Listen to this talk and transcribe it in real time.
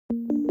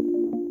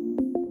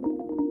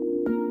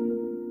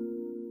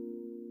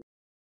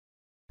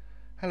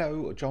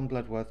Hello, John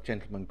Bloodworth,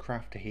 Gentleman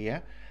Crafter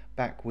here,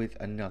 back with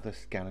another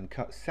Scan and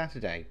Cut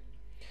Saturday.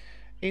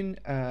 In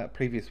a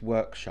previous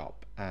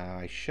workshop,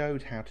 I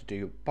showed how to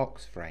do a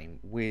box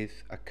frame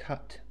with a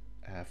cut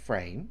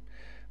frame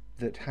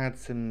that had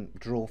some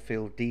draw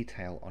fill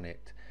detail on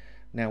it.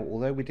 Now,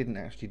 although we didn't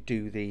actually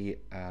do the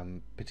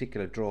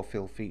particular draw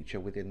fill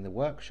feature within the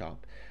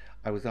workshop,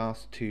 I was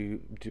asked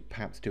to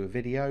perhaps do a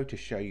video to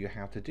show you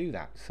how to do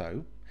that.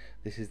 So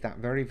this is that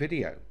very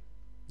video.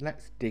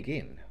 Let's dig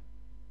in.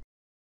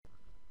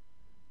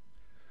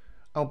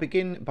 I'll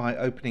begin by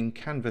opening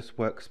Canvas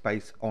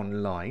Workspace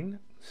online,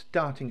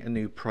 starting a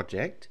new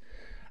project,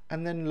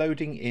 and then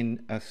loading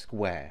in a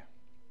square.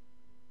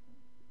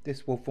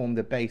 This will form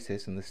the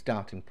basis and the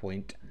starting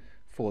point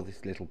for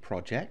this little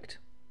project.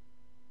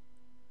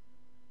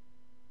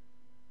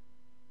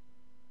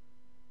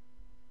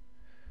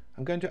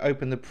 I'm going to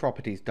open the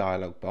Properties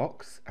dialog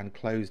box and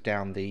close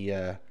down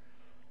the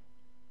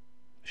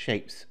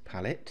Shapes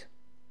palette.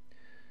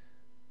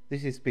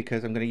 This is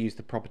because I'm going to use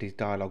the Properties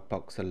dialog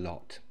box a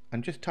lot.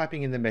 I'm just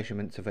typing in the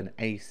measurements of an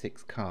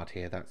A6 card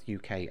here, that's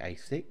UK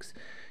A6.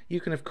 You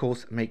can of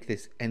course make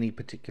this any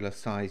particular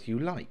size you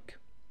like.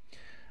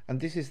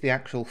 And this is the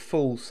actual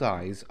full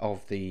size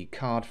of the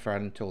card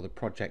front or the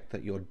project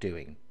that you're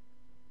doing.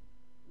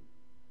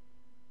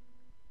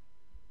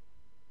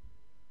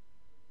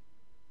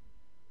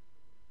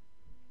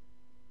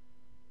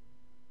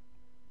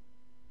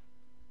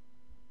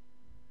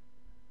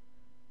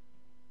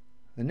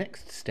 The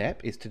next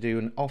step is to do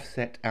an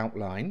offset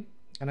outline.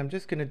 And I'm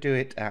just going to do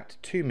it at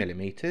 2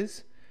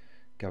 millimeters,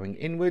 going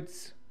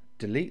inwards,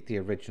 delete the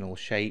original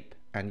shape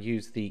and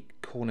use the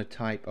corner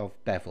type of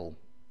bevel.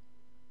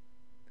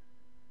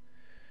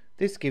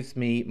 This gives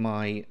me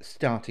my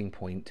starting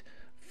point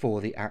for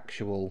the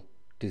actual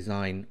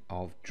design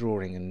of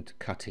drawing and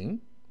cutting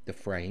the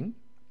frame.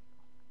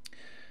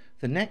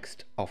 The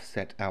next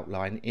offset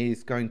outline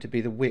is going to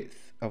be the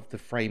width of the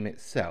frame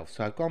itself.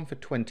 So I've gone for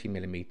 20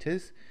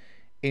 millimeters,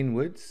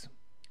 inwards,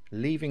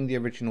 leaving the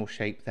original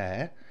shape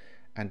there,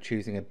 and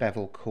choosing a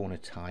bevel corner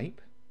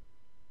type.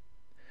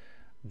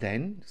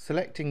 Then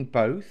selecting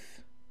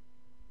both,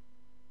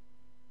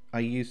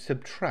 I use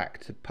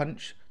subtract to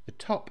punch the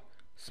top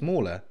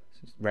smaller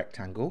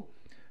rectangle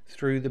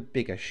through the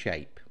bigger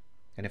shape,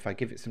 and if I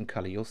give it some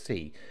colour you'll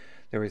see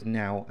there is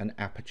now an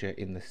aperture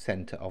in the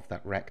centre of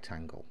that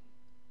rectangle.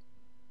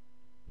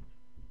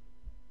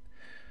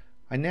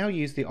 I now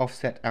use the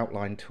offset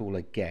outline tool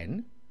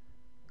again,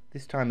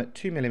 this time at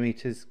 2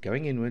 millimeters,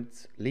 going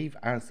inwards, leave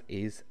as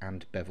is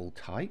and bevel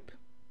type.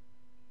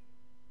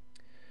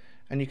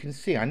 And you can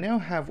see I now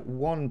have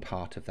one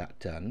part of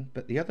that done,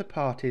 but the other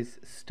part is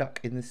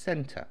stuck in the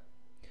center.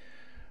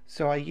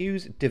 So I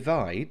use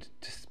divide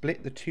to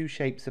split the two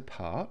shapes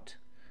apart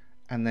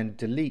and then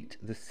delete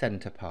the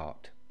center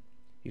part.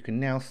 You can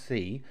now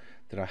see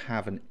that I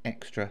have an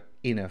extra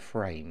inner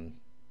frame.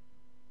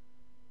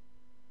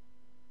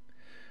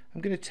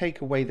 I'm going to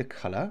take away the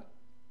color.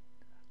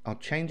 I'll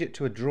change it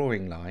to a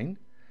drawing line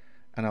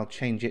and I'll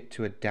change it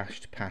to a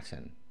dashed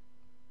pattern.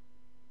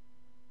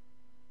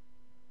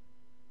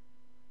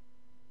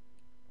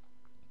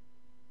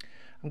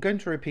 I'm going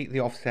to repeat the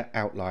offset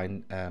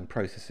outline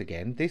process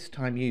again, this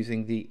time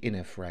using the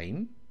inner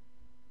frame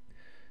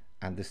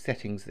and the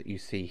settings that you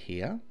see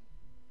here.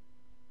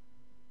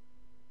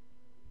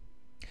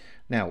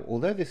 Now,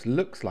 although this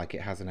looks like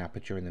it has an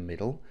aperture in the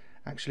middle,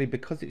 actually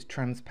because it's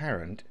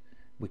transparent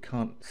we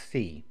can't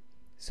see.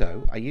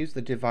 So I use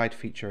the divide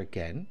feature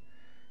again,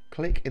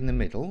 click in the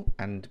middle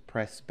and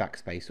press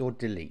backspace or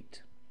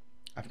delete.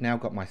 I've now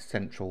got my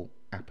central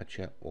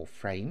aperture or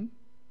frame.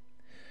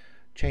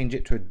 Change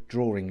it to a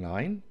drawing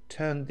line,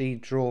 turn the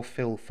draw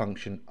fill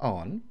function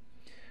on,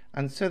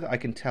 and so that I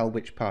can tell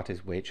which part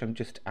is which, I'm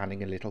just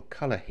adding a little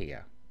colour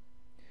here.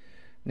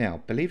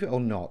 Now, believe it or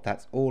not,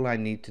 that's all I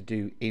need to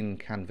do in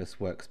Canvas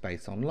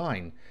Workspace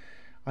Online.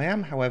 I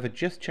am, however,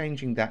 just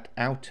changing that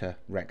outer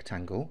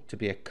rectangle to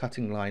be a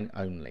cutting line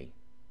only,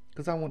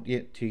 because I want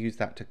you to use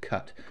that to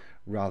cut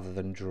rather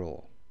than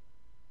draw.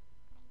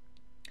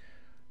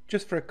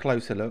 Just for a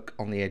closer look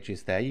on the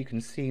edges there, you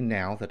can see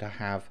now that I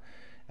have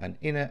an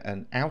inner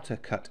and outer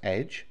cut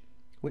edge,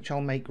 which I'll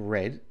make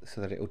red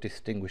so that it will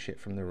distinguish it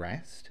from the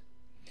rest.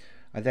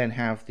 I then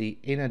have the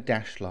inner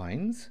dash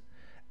lines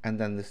and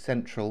then the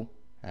central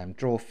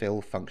draw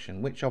fill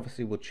function, which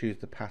obviously will choose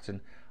the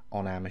pattern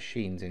on our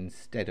machines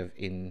instead of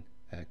in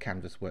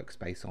Canvas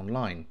Workspace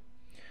Online.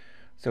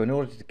 So in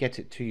order to get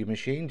it to your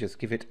machine, just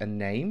give it a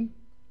name.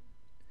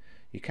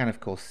 You can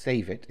of course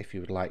save it if you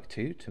would like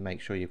to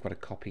make sure you've got a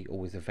copy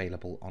always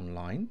available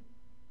online.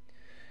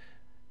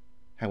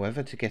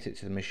 However, to get it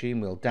to the machine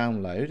we'll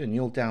download, and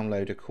you'll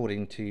download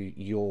according to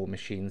your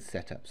machine's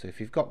setup. So if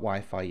you've got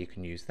Wi-Fi you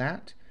can use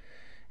that.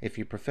 If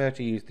you prefer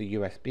to use the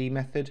USB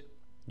method,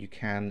 you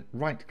can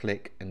right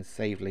click and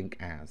save link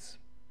as.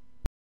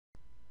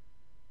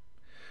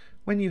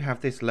 When you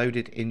have this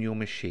loaded in your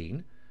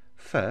machine,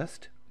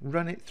 first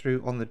run it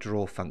through on the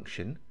draw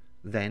function,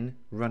 then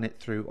run it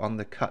through on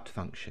the cut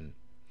function.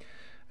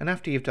 And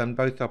after you've done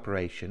both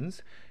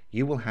operations,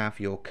 you will have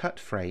your cut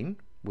frame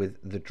with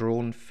the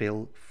drawn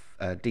fill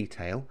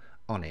detail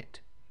on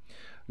it.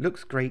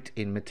 Looks great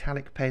in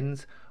metallic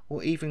pens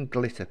or even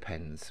glitter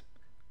pens.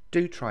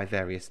 Do try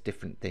various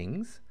different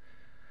things.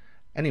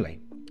 Anyway,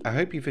 I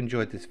hope you've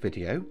enjoyed this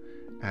video,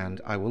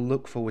 and I will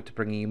look forward to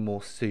bringing you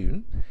more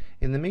soon.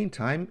 In the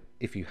meantime,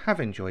 if you have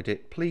enjoyed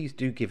it, please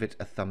do give it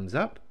a thumbs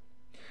up.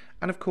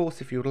 And of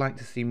course, if you would like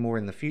to see more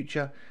in the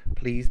future,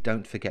 please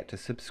don't forget to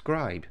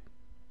subscribe.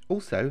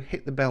 Also,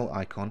 hit the bell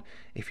icon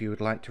if you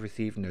would like to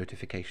receive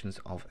notifications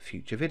of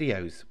future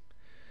videos.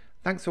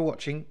 Thanks for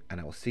watching, and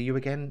I will see you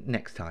again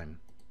next time.